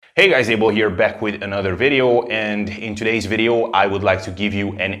Hey guys, Abel here, back with another video, and in today's video I would like to give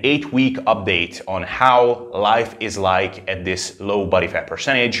you an 8-week update on how life is like at this low body fat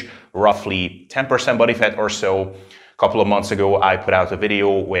percentage, roughly 10% body fat or so. A couple of months ago I put out a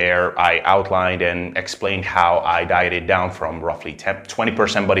video where I outlined and explained how I dieted down from roughly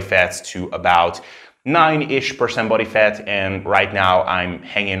 20% body fat to about 9-ish% body fat, and right now I'm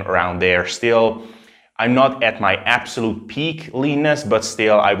hanging around there still. I'm not at my absolute peak leanness, but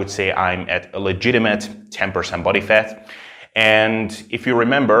still I would say I'm at a legitimate 10% body fat. And if you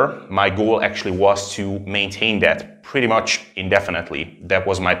remember, my goal actually was to maintain that pretty much indefinitely. That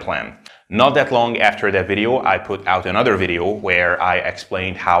was my plan. Not that long after that video, I put out another video where I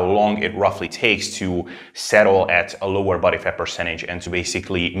explained how long it roughly takes to settle at a lower body fat percentage and to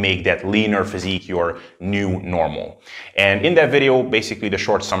basically make that leaner physique your new normal. And in that video, basically the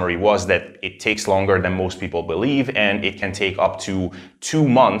short summary was that it takes longer than most people believe, and it can take up to 2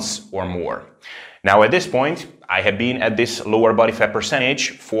 months or more. Now at this point, I have been at this lower body fat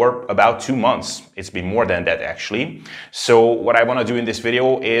percentage for about 2 months. It's been more than that actually. So what I want to do in this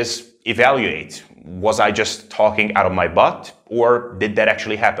video is evaluate. Was I just talking out of my butt, or did that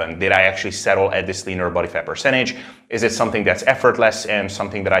actually happen? Did I actually settle at this leaner body fat percentage? Is it something that's effortless and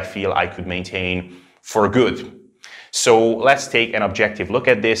something that I feel I could maintain for good? So let's take an objective look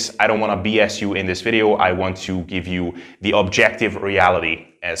at this. I don't want to BS you in this video. I want to give you the objective reality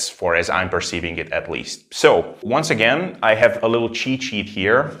as far as I'm perceiving it, at least. So once again, I have a little cheat sheet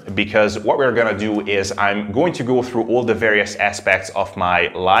here, because what we're going to do is I'm going to go through all the various aspects of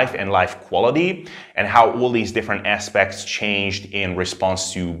my life and life quality and how all these different aspects changed in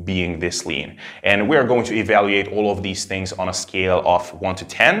response to being this lean. And we're going to evaluate all of these things on a scale of 1 to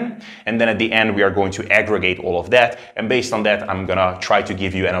 10. And then at the end, we are going to aggregate all of that. And based on that, I'm going to try to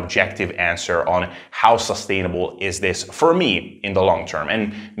give you an objective answer on how sustainable is this for me in the long term.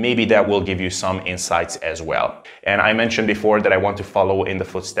 And maybe that will give you some insights as well. And I mentioned before that I want to follow in the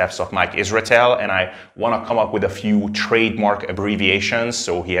footsteps of Mike Israetel, and I want to come up with a few trademark abbreviations.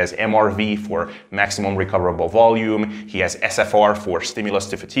 So he has MRV for maximum recoverable volume. He has SFR for stimulus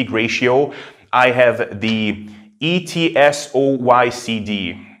to fatigue ratio. I have the ETSOYCD,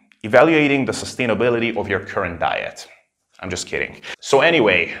 evaluating the sustainability of your current diet. I'm just kidding. So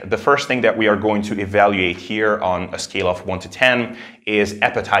anyway, the first thing that we are going to evaluate here on a scale of 1 to 10 is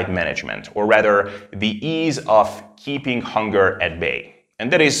appetite management, or rather the ease of keeping hunger at bay.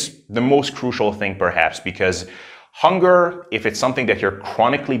 And that is the most crucial thing perhaps, because hunger, if it's something that you're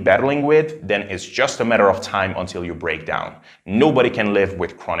chronically battling with, then it's just a matter of time until you break down. Nobody can live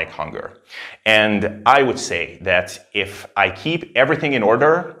with chronic hunger. And I would say that if I keep everything in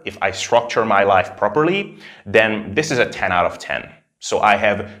order, if I structure my life properly, then this is a 10 out of 10. So I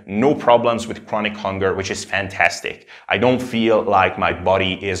have no problems with chronic hunger, which is fantastic. I don't feel like my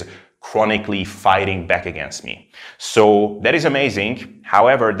body is chronically fighting back against me. So that is amazing.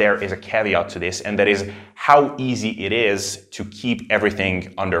 However, there is a caveat to this, and that is how easy it is to keep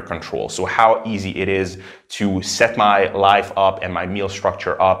everything under control. So how easy it is to set my life up and my meal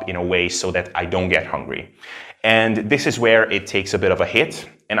structure up in a way so that I don't get hungry. And this is where it takes a bit of a hit.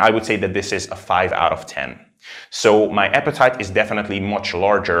 And I would say that this is a 5 out of 10. So my appetite is definitely much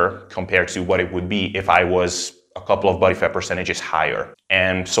larger compared to what it would be if I was a couple of body fat percentages higher.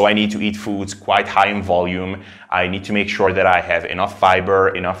 And so I need to eat foods quite high in volume. I need to make sure that I have enough fiber,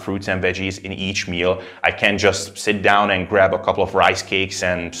 enough fruits and veggies in each meal. I can't just sit down and grab a couple of rice cakes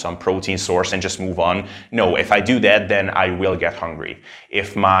and some protein source and just move on. No, if I do that, then I will get hungry.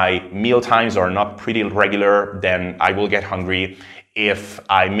 If my meal times are not pretty regular, then I will get hungry. If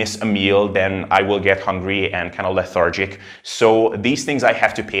I miss a meal, then I will get hungry and kind of lethargic. So these things I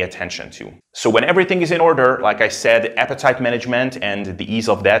have to pay attention to. So when everything is in order, like I said, appetite management and the ease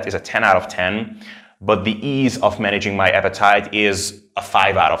of that is a 10 out of 10. But the ease of managing my appetite is a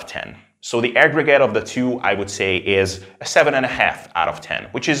 5 out of 10. So the aggregate of the two, I would say, is a 7.5 out of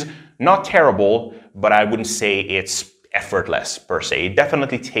 10, which is not terrible, but I wouldn't say it's effortless per se. It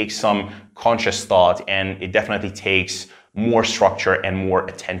definitely takes some conscious thought, and it definitely takes more structure and more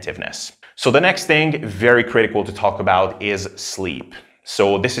attentiveness. So the next thing, very critical to talk about, is sleep.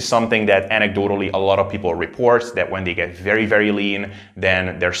 So this is something that anecdotally a lot of people report, that when they get very, very lean,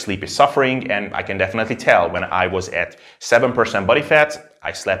 then their sleep is suffering. And I can definitely tell when I was at 7% body fat,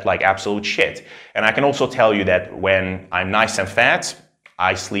 I slept like absolute shit. And I can also tell you that when I'm nice and fat,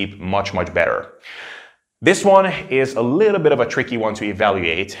 I sleep much, much better. This one is a little bit of a tricky one to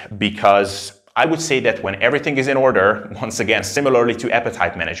evaluate, because I would say that when everything is in order, once again, similarly to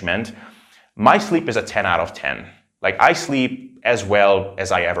appetite management, my sleep is a 10 out of 10. Like, I sleep as well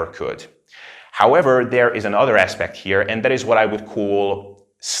as I ever could. However, there is another aspect here, and that is what I would call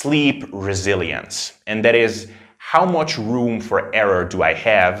sleep resilience. And that is, how much room for error do I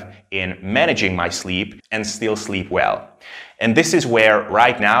have in managing my sleep and still sleep well? And this is where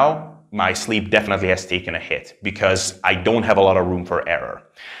right now my sleep definitely has taken a hit because I don't have a lot of room for error.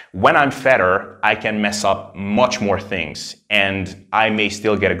 When I'm fatter, I can mess up much more things and I may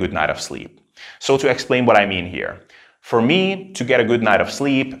still get a good night of sleep. So to explain what I mean here, for me to get a good night of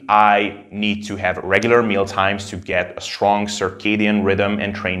sleep, I need to have regular meal times to get a strong circadian rhythm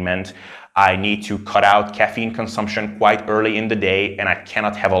entrainment. I need to cut out caffeine consumption quite early in the day, and I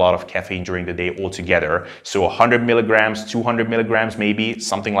cannot have a lot of caffeine during the day altogether. So 100 milligrams, 200 milligrams maybe,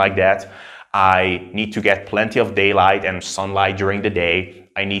 something like that. I need to get plenty of daylight and sunlight during the day.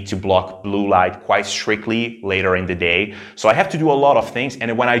 I need to block blue light quite strictly later in the day. So I have to do a lot of things,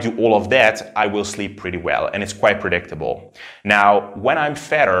 and when I do all of that, I will sleep pretty well, and it's quite predictable. Now, when I'm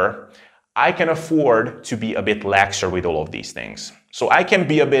fatter, I can afford to be a bit laxer with all of these things. So I can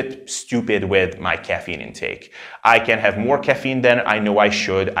be a bit stupid with my caffeine intake. I can have more caffeine than I know I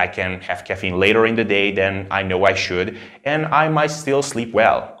should. I can have caffeine later in the day than I know I should, and I might still sleep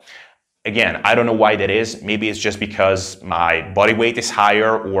well. Again, I don't know why that is. Maybe it's just because my body weight is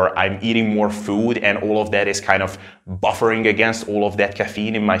higher or I'm eating more food and all of that is kind of buffering against all of that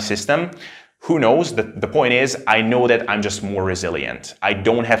caffeine in my system. Who knows? The point is, I know that I'm just more resilient. I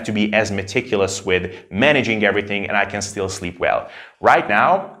don't have to be as meticulous with managing everything and I can still sleep well. Right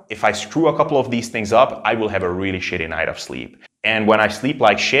now, if I screw a couple of these things up, I will have a really shitty night of sleep. And when I sleep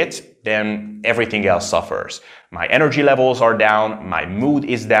like shit, then everything else suffers. My energy levels are down, my mood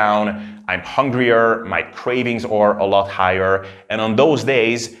is down, I'm hungrier, my cravings are a lot higher. And on those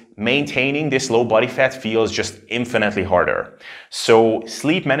days, maintaining this low body fat feels just infinitely harder. So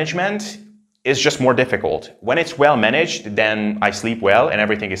sleep management is just more difficult. When it's well managed, then I sleep well and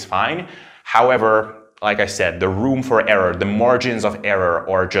everything is fine. However, like I said, the room for error, the margins of error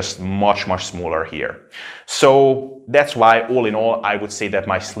are just much, much smaller here. So that's why, all in all, I would say that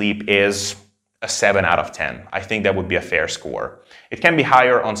my sleep is a 7 out of 10. I think that would be a fair score. It can be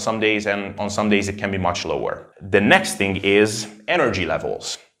higher on some days, and on some days it can be much lower. The next thing is energy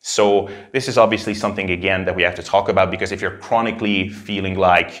levels. So this is obviously something, again, that we have to talk about, because if you're chronically feeling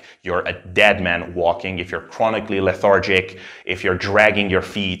like you're a dead man walking, if you're chronically lethargic, if you're dragging your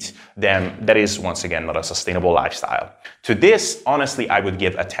feet, then that is, once again, not a sustainable lifestyle. To this, honestly, I would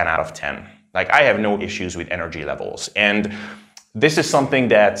give a 10 out of 10. Like, I have no issues with energy levels. And this is something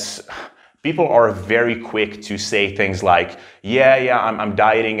that people are very quick to say things like, yeah, I'm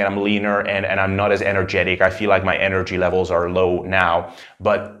dieting and I'm leaner and I'm not as energetic. I feel like my energy levels are low now.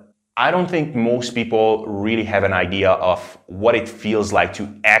 But I don't think most people really have an idea of what it feels like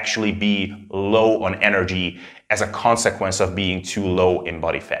to actually be low on energy as a consequence of being too low in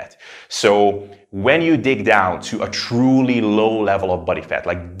body fat. So when you dig down to a truly low level of body fat,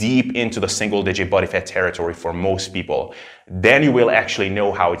 like deep into the single-digit body fat territory for most people, then you will actually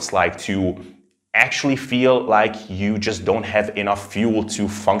know how it's like to actually feel like you just don't have enough fuel to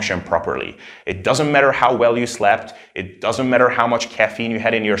function properly. It doesn't matter how well you slept. It doesn't matter how much caffeine you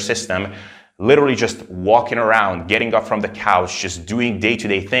had in your system. Literally just walking around, getting up from the couch, just doing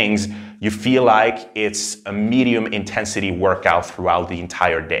day-to-day things, you feel like it's a medium intensity workout throughout the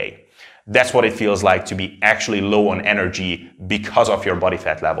entire day. That's what it feels like to be actually low on energy because of your body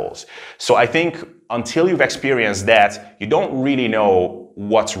fat levels. So I think until you've experienced that, you don't really know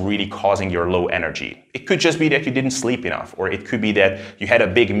what's really causing your low energy. It could just be that you didn't sleep enough, or it could be that you had a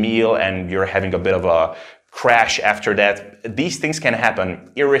big meal and you're having a bit of a crash after that. These things can happen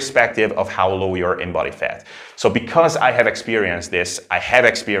irrespective of how low you're in body fat. So because I have experienced this, I have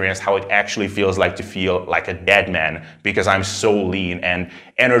experienced how it actually feels like to feel like a dead man because I'm so lean, and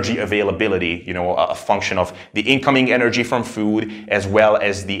energy availability, you know, a function of the incoming energy from food as well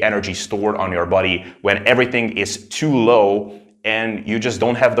as the energy stored on your body when everything is too low and you just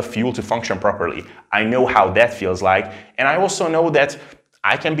don't have the fuel to function properly. I know how that feels like, and I also know that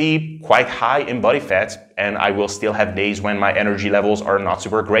I can be quite high in body fat and I will still have days when my energy levels are not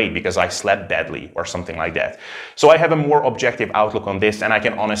super great because I slept badly or something like that. So I have a more objective outlook on this, and I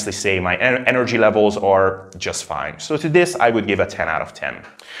can honestly say my energy levels are just fine. So to this, I would give a 10 out of 10.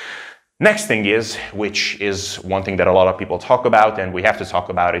 Next thing is, which is one thing that a lot of people talk about, and we have to talk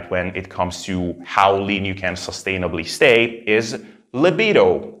about it when it comes to how lean you can sustainably stay, is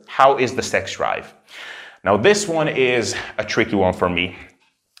libido. How is the sex drive? Now, this one is a tricky one for me,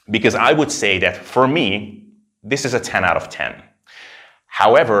 because I would say that for me, this is a 10 out of 10.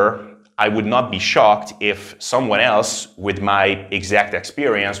 However, I would not be shocked if someone else with my exact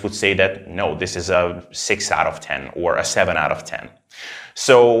experience would say that, no, this is a 6 out of 10 or a 7 out of 10.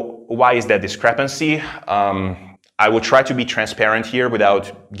 So why is that discrepancy? I will try to be transparent here without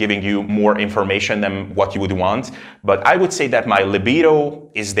giving you more information than what you would want, but I would say that my libido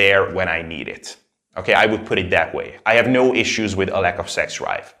is there when I need it. Okay, I would put it that way. I have no issues with a lack of sex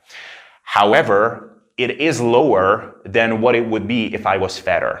drive. However, it is lower than what it would be if I was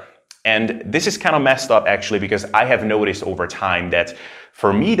fatter. And this is kind of messed up actually, because I have noticed over time that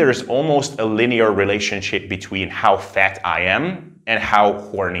for me, there's almost a linear relationship between how fat I am and how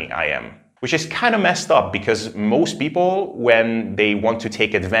horny I am. Which is kind of messed up, because most people, when they want to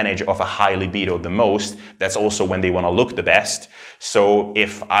take advantage of a high libido the most, that's also when they want to look the best. So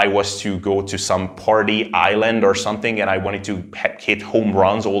if I was to go to some party island or something and I wanted to hit home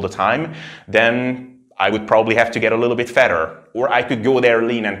runs all the time, then I would probably have to get a little bit fatter. Or I could go there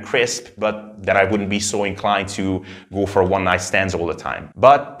lean and crisp, but then I wouldn't be so inclined to go for one-night stands all the time.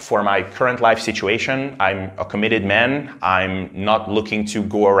 But for my current life situation, I'm a committed man. I'm not looking to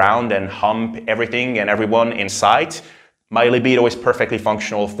go around and hump everything and everyone in sight. My libido is perfectly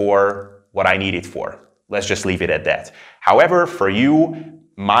functional for what I need it for. Let's just leave it at that. However, for you,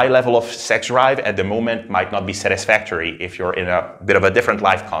 my level of sex drive at the moment might not be satisfactory if you're in a bit of a different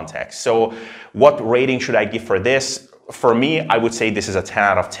life context. So what rating should I give for this? For me, I would say this is a 10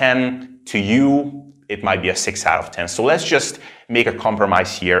 out of 10. To you, it might be a 6 out of 10. So let's just make a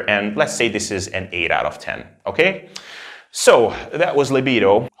compromise here, and let's say this is an 8 out of 10, okay? So that was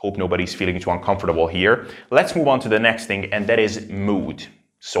libido. Hope nobody's feeling too uncomfortable here. Let's move on to the next thing, and that is mood.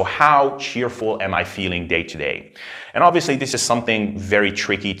 So how cheerful am I feeling day to day? And obviously this is something very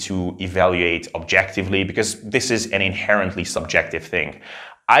tricky to evaluate objectively, because this is an inherently subjective thing.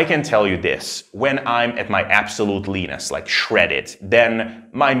 I can tell you this, when I'm at my absolute leanest, like shredded, then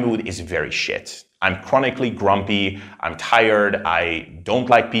my mood is very shit. I'm chronically grumpy, I'm tired, I don't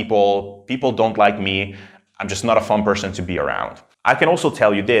like people, people don't like me, I'm just not a fun person to be around. I can also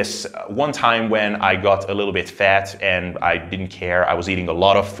tell you this, one time when I got a little bit fat and I didn't care, I was eating a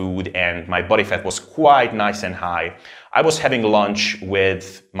lot of food and my body fat was quite nice and high. I was having lunch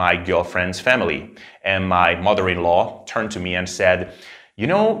with my girlfriend's family and my mother-in-law turned to me and said, "You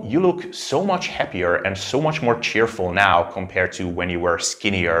know, you look so much happier and so much more cheerful now compared to when you were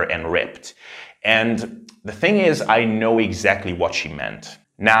skinnier and ripped." And the thing is, I know exactly what she meant.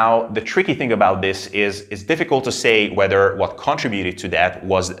 Now, the tricky thing about this is it's difficult to say whether what contributed to that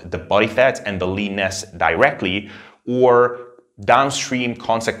was the body fat and the leanness directly, or downstream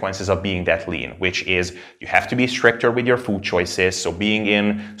consequences of being that lean, which is you have to be stricter with your food choices. So being in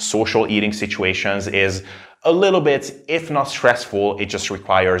social eating situations is a little bit, if not stressful, it just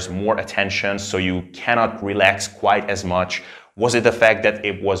requires more attention, so you cannot relax quite as much. Was it the fact that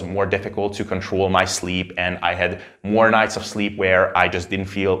it was more difficult to control my sleep and I had more nights of sleep where I just didn't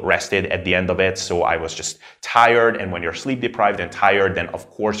feel rested at the end of it, so I was just tired? And when you're sleep deprived and tired, then of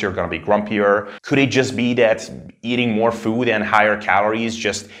course you're gonna be grumpier. Could it just be that eating more food and higher calories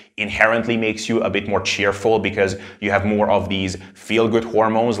just inherently makes you a bit more cheerful because you have more of these feel-good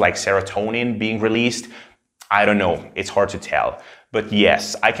hormones like serotonin being released? I don't know, it's hard to tell. But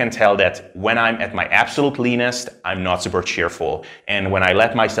yes, I can tell that when I'm at my absolute leanest, I'm not super cheerful. And when I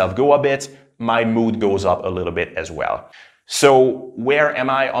let myself go a bit, my mood goes up a little bit as well. So where am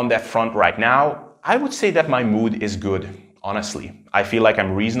I on that front right now? I would say that my mood is good, honestly. I feel like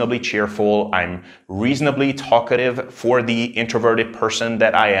I'm reasonably cheerful. I'm reasonably talkative for the introverted person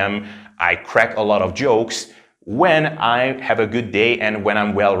that I am. I crack a lot of jokes when I have a good day and when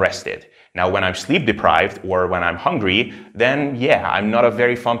I'm well rested. Now, when I'm sleep deprived or when I'm hungry, then yeah, I'm not a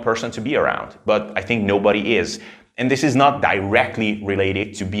very fun person to be around, but I think nobody is. And this is not directly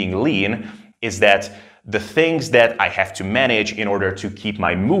related to being lean, is that the things that I have to manage in order to keep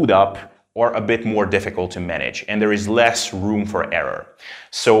my mood up are a bit more difficult to manage, and there is less room for error.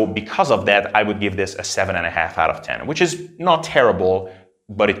 So because of that, I would give this a 7.5 out of 10, which is not terrible,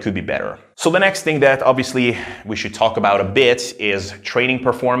 but it could be better. So the next thing that obviously we should talk about a bit is training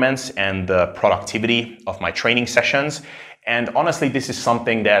performance and the productivity of my training sessions. And honestly, this is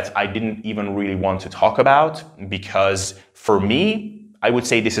something that I didn't even really want to talk about, because for me, I would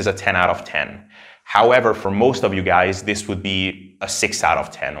say this is a 10 out of 10. However, for most of you guys, this would be a 6 out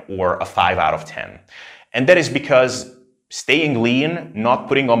of 10 or a 5 out of 10. And that is because staying lean, not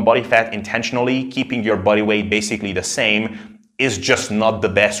putting on body fat intentionally, keeping your body weight basically the same, is just not the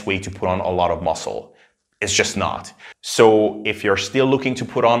best way to put on a lot of muscle. It's just not. So if you're still looking to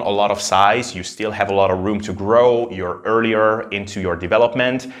put on a lot of size, you still have a lot of room to grow, you're earlier into your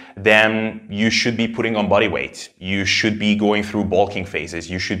development, then you should be putting on body weight. You should be going through bulking phases.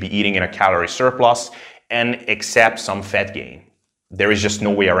 You should be eating in a calorie surplus and accept some fat gain. There is just no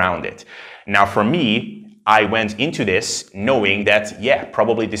way around it. Now for me, I went into this knowing that, yeah,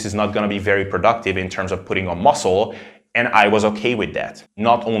 probably this is not going to be very productive in terms of putting on muscle, and I was okay with that.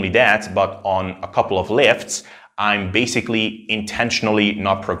 Not only that, but on a couple of lifts, I'm basically intentionally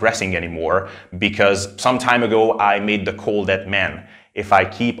not progressing anymore because some time ago I made the call that, man, if I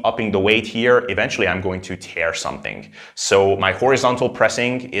keep upping the weight here, eventually I'm going to tear something. So my horizontal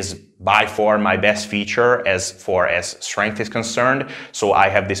pressing is by far my best feature as far as strength is concerned. So I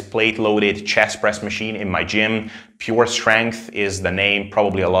have this plate-loaded chest press machine in my gym. Pure Strength is the name.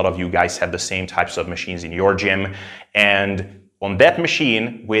 Probably a lot of you guys have the same types of machines in your gym. And on that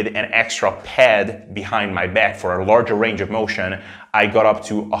machine, with an extra pad behind my back for a larger range of motion, I got up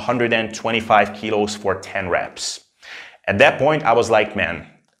to 125 kilos for 10 reps. At that point, I was like, man,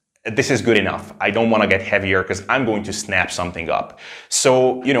 this is good enough. I don't want to get heavier because I'm going to snap something up.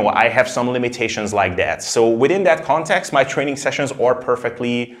 So, I have some limitations like that. So within that context, my training sessions are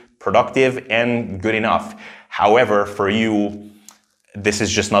perfectly productive and good enough. However, for you, this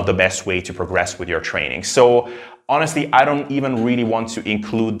is just not the best way to progress with your training. So honestly, I don't even really want to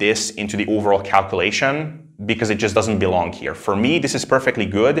include this into the overall calculation because it just doesn't belong here. For me, this is perfectly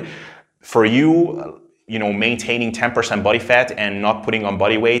good. For you, maintaining 10% body fat and not putting on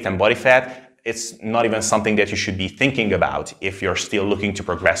body weight and body fat, it's not even something that you should be thinking about if you're still looking to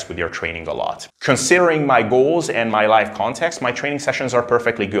progress with your training a lot. Considering my goals and my life context, my training sessions are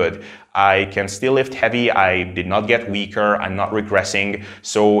perfectly good. I can still lift heavy. I did not get weaker. I'm not regressing.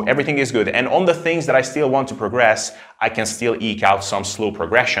 So everything is good. And on the things that I still want to progress, I can still eke out some slow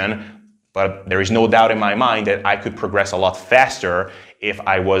progression. But there is no doubt in my mind that I could progress a lot faster if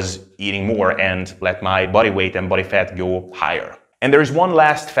I was eating more and let my body weight and body fat go higher. And there's one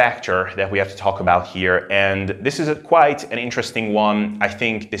last factor that we have to talk about here, and this is quite an interesting one. I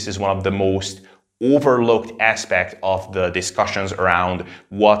think this is one of the most overlooked aspect of the discussions around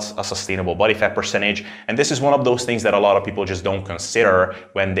what's a sustainable body fat percentage. And this is one of those things that a lot of people just don't consider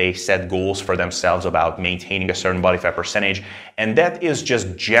when they set goals for themselves about maintaining a certain body fat percentage. And that is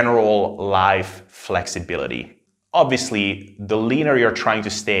just general life flexibility. Obviously, the leaner you're trying to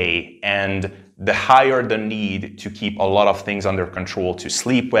stay and the higher the need to keep a lot of things under control, to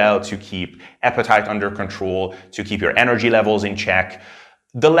sleep well, to keep appetite under control, to keep your energy levels in check,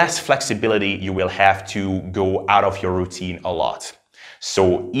 the less flexibility you will have to go out of your routine a lot.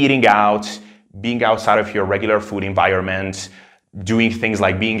 So eating out, being outside of your regular food environment, doing things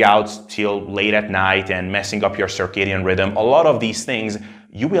like being out till late at night and messing up your circadian rhythm, a lot of these things,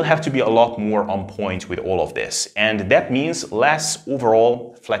 you will have to be a lot more on point with all of this. And that means less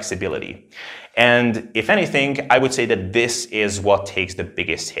overall flexibility. And if anything, I would say that this is what takes the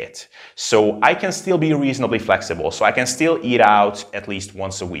biggest hit. So I can still be reasonably flexible. So I can still eat out at least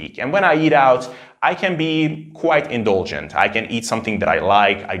once a week. And when I eat out, I can be quite indulgent. I can eat something that I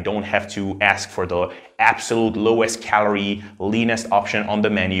like. I don't have to ask for the absolute lowest calorie, leanest option on the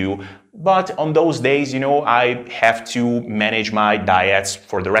menu. But on those days, I have to manage my diets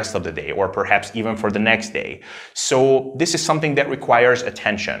for the rest of the day or perhaps even for the next day. So this is something that requires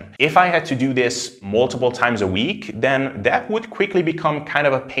attention. If I had to do this multiple times a week, then that would quickly become kind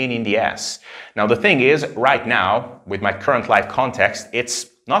of a pain in the ass. Now, the thing is, right now, with my current life context, it's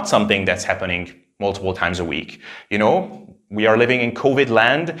not something that's happening multiple times a week. We are living in COVID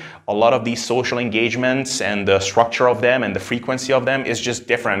land. A lot of these social engagements and the structure of them and the frequency of them is just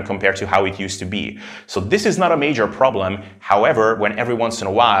different compared to how it used to be. So this is not a major problem. However, when every once in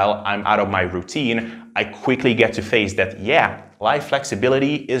a while I'm out of my routine, I quickly get to face that, yeah, life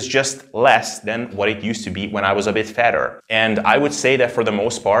flexibility is just less than what it used to be when I was a bit fatter. And I would say that for the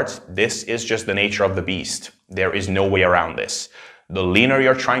most part, this is just the nature of the beast. There is no way around this. The leaner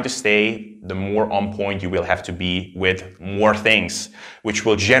you're trying to stay, the more on point you will have to be with more things, which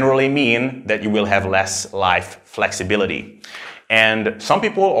will generally mean that you will have less life flexibility. And some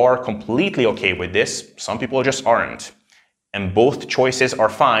people are completely okay with this. Some people just aren't. And both choices are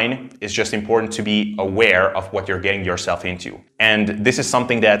fine. It's just important to be aware of what you're getting yourself into. And this is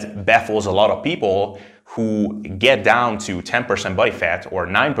something that baffles a lot of people who get down to 10% body fat or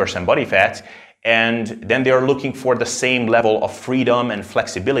 9% body fat, and then they are looking for the same level of freedom and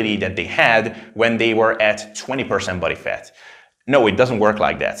flexibility that they had when they were at 20% body fat. No, it doesn't work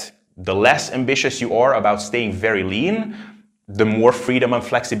like that. The less ambitious you are about staying very lean, the more freedom and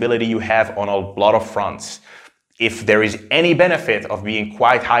flexibility you have on a lot of fronts. If there is any benefit of being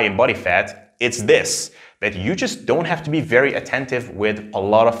quite high in body fat, it's this, that you just don't have to be very attentive with a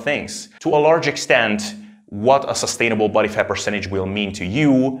lot of things. To a large extent, what a sustainable body fat percentage will mean to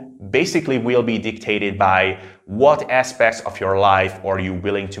you basically will be dictated by what aspects of your life are you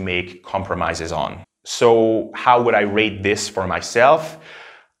willing to make compromises on. So how would I rate this for myself?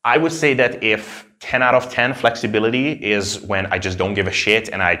 I would say that if 10 out of 10 flexibility is when I just don't give a shit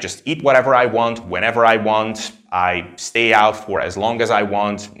and I just eat whatever I want, whenever I want. I stay out for as long as I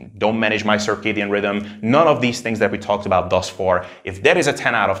want, don't manage my circadian rhythm. None of these things that we talked about thus far. If that is a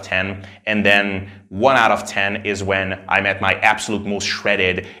 10 out of 10, and then 1 out of 10 is when I'm at my absolute most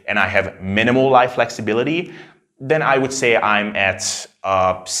shredded and I have minimal life flexibility, then I would say I'm at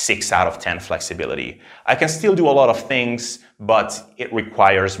 6 out of 10 flexibility. I can still do a lot of things, but it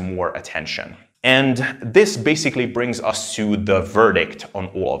requires more attention. And this basically brings us to the verdict on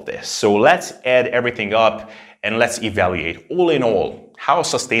all of this. So let's add everything up and let's evaluate. All in all, how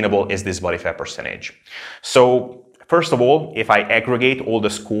sustainable is this body fat percentage? So first of all, if I aggregate all the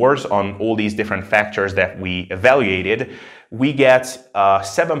scores on all these different factors that we evaluated, we get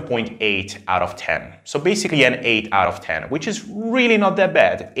 7.8 out of 10. So basically an 8 out of 10, which is really not that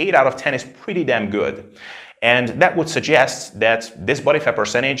bad. 8 out of 10 is pretty damn good. And that would suggest that this body fat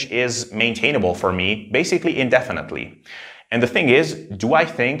percentage is maintainable for me basically indefinitely. And the thing is, do I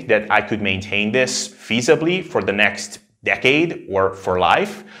think that I could maintain this feasibly for the next decade or for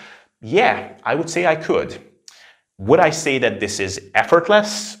life? Yeah, I would say I could. Would I say that this is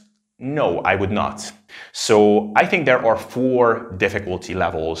effortless? No, I would not. So I think there are 4 difficulty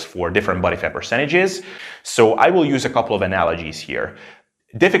levels for different body fat percentages. So I will use a couple of analogies here.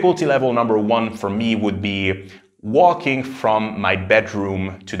 Difficulty level number 1 for me would be walking from my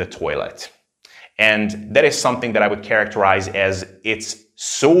bedroom to the toilet. And that is something that I would characterize as it's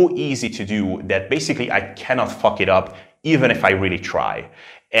so easy to do that basically I cannot fuck it up even if I really try.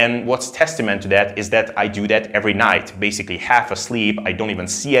 And what's testament to that is that I do that every night, basically half asleep. I don't even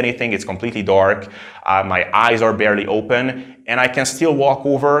see anything. It's completely dark. My eyes are barely open and I can still walk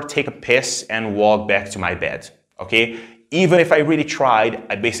over, take a piss and walk back to my bed. Okay? Even if I really tried,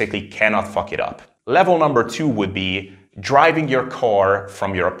 I basically cannot fuck it up. Level number 2 would be driving your car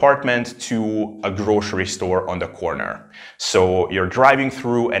from your apartment to a grocery store on the corner. So you're driving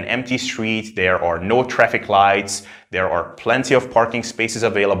through an empty street, there are no traffic lights, there are plenty of parking spaces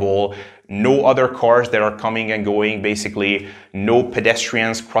available, no other cars that are coming and going, basically no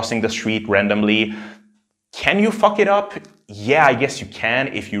pedestrians crossing the street randomly. Can you fuck it up? Yeah, I guess you can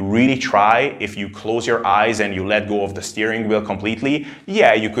if you really try. If you close your eyes and you let go of the steering wheel completely,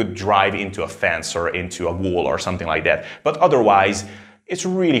 yeah, you could drive into a fence or into a wall or something like that. But otherwise, it's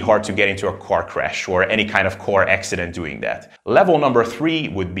really hard to get into a car crash or any kind of car accident doing that. Level number 3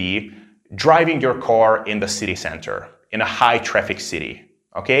 would be driving your car in the city center, in a high traffic city.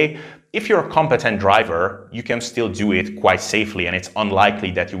 Okay? If you're a competent driver, you can still do it quite safely and it's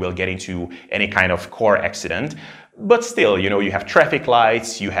unlikely that you will get into any kind of car accident. But still, you know, you have traffic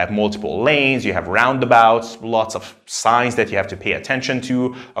lights, you have multiple lanes, you have roundabouts, lots of signs that you have to pay attention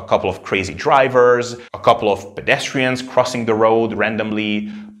to, a couple of crazy drivers, a couple of pedestrians crossing the road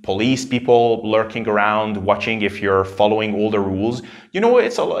randomly, police people lurking around, watching if you're following all the rules. You know,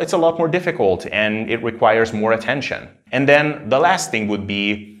 it's a lot more difficult and it requires more attention. And then the last thing would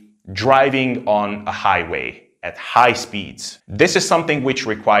be driving on a highway at high speeds. This is something which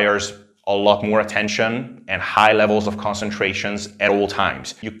requires a lot more attention and high levels of concentrations at all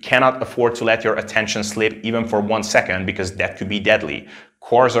times. You cannot afford to let your attention slip even for 1 second because that could be deadly.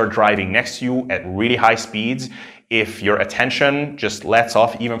 Cars are driving next to you at really high speeds. If your attention just lets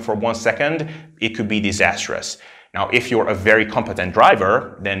off even for 1 second, it could be disastrous. Now, if you're a very competent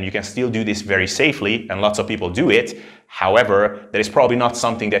driver, then you can still do this very safely, and lots of people do it. However, that is probably not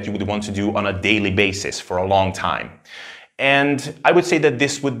something that you would want to do on a daily basis for a long time. And I would say that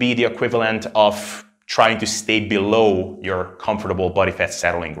this would be the equivalent of trying to stay below your comfortable body fat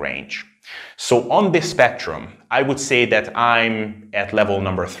settling range. So on this spectrum, I would say that I'm at level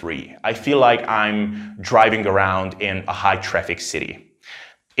number 3. I feel like I'm driving around in a high traffic city.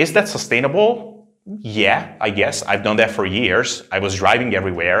 Is that sustainable? Yeah, I guess. I've done that for years. I was driving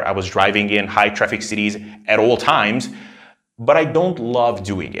everywhere. I was driving in high traffic cities at all times. But I don't love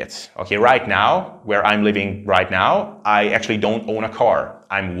doing it. Okay, right now, where I'm living right now, I actually don't own a car.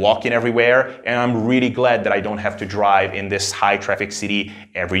 I'm walking everywhere and I'm really glad that I don't have to drive in this high traffic city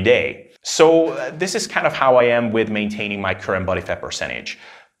every day. So this is kind of how I am with maintaining my current body fat percentage.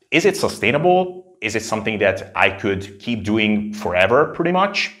 Is it sustainable? Is it something that I could keep doing forever pretty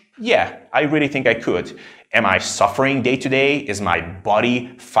much? Yeah, I really think I could. Am I suffering day to day? Is my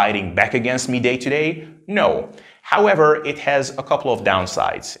body fighting back against me day to day? No. However, it has a couple of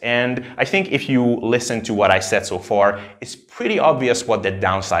downsides, and I think if you listen to what I said so far, it's pretty obvious what that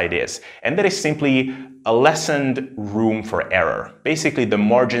downside is, and that is simply a lessened room for error. Basically, the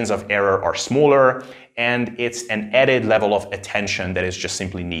margins of error are smaller, and it's an added level of attention that is just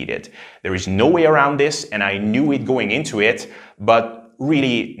simply needed. There is no way around this, and I knew it going into it, but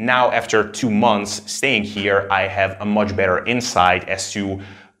really now after 2 months staying here, I have a much better insight as to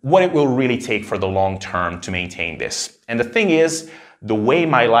what it will really take for the long term to maintain this. And the thing is, the way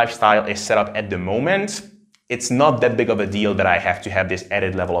my lifestyle is set up at the moment, it's not that big of a deal that I have to have this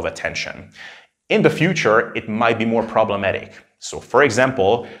added level of attention. In the future, it might be more problematic. So for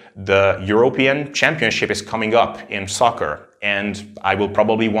example, the European Championship is coming up in soccer, and I will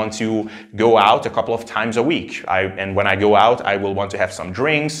probably want to go out a couple of times a week. And when I go out, I will want to have some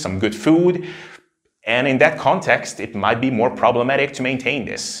drinks, some good food. And in that context, it might be more problematic to maintain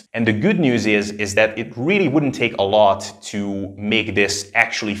this. And the good news is that it really wouldn't take a lot to make this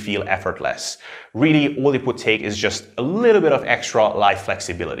actually feel effortless. Really, all it would take is just a little bit of extra life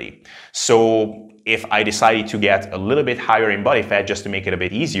flexibility. So if I decided to get a little bit higher in body fat just to make it a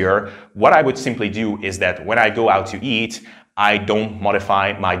bit easier, what I would simply do is that when I go out to eat, I don't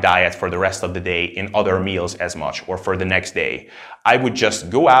modify my diet for the rest of the day in other meals as much or for the next day. I would just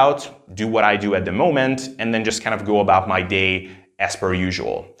go out, do what I do at the moment, and then just kind of go about my day as per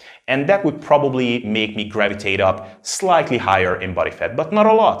usual. And that would probably make me gravitate up slightly higher in body fat, but not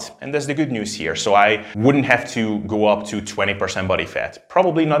a lot. And that's the good news here. So I wouldn't have to go up to 20% body fat,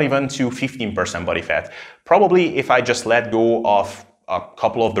 probably not even to 15% body fat. Probably if I just let go of a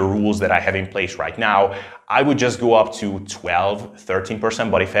couple of the rules that I have in place right now, I would just go up to 12,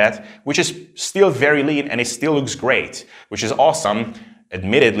 13% body fat, which is still very lean and it still looks great, which is awesome.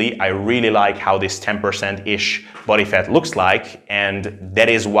 Admittedly, I really like how this 10%-ish body fat looks like, and that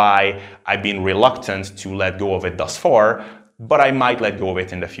is why I've been reluctant to let go of it thus far, but I might let go of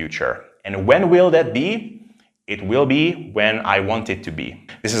it in the future. And when will that be? It will be when I want it to be.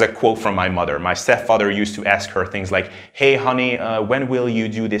 This is a quote from my mother. My stepfather used to ask her things like, "Hey honey, when will you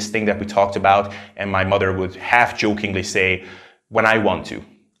do this thing that we talked about?" And my mother would half jokingly say, "When I want to."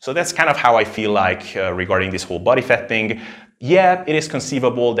 So that's kind of how I feel like regarding this whole body fat thing. Yeah, it is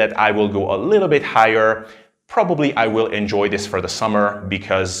conceivable that I will go a little bit higher. Probably I will enjoy this for the summer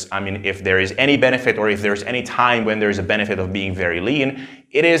because, I mean, if there is any benefit or if there's any time when there's a benefit of being very lean,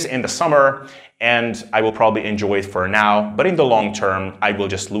 it is in the summer, and I will probably enjoy it for now. But in the long term, I will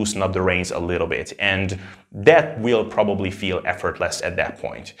just loosen up the reins a little bit, and that will probably feel effortless at that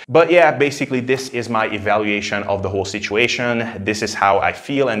point. But yeah, basically this is my evaluation of the whole situation. This is how I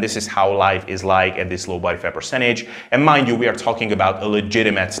feel, and this is how life is like at this low body fat percentage. And mind you, we are talking about a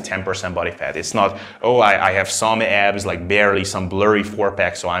legitimate 10% body fat. It's not, oh, I have some abs, like barely some blurry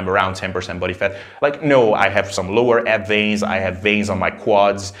 4-pack, so I'm around 10% body fat. Like, no, I have some lower ab veins, I have veins on my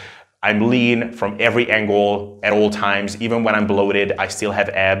quads. I'm lean from every angle at all times. Even when I'm bloated, I still have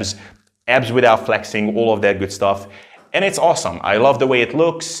abs. Abs without flexing, all of that good stuff. And it's awesome. I love the way it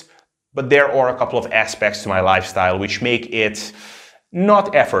looks, but there are a couple of aspects to my lifestyle which make it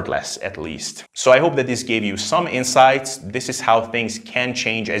not effortless, at least. So I hope that this gave you some insights. This is how things can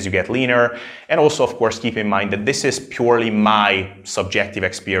change as you get leaner. And also, of course, keep in mind that this is purely my subjective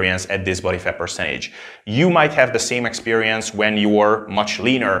experience at this body fat percentage. You might have the same experience when you're much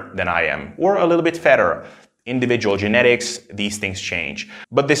leaner than I am, or a little bit fatter. Individual genetics, these things change.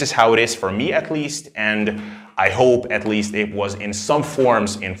 But this is how it is for me, at least, and I hope at least it was in some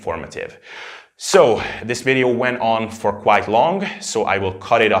forms informative. So this video went on for quite long, so I will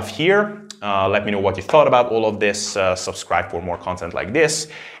cut it off here. Let me know what you thought about all of this. Subscribe for more content like this.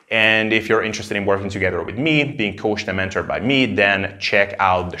 And if you're interested in working together with me, being coached and mentored by me, then check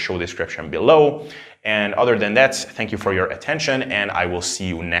out the show description below. And other than that, thank you for your attention, and I will see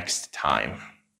you next time.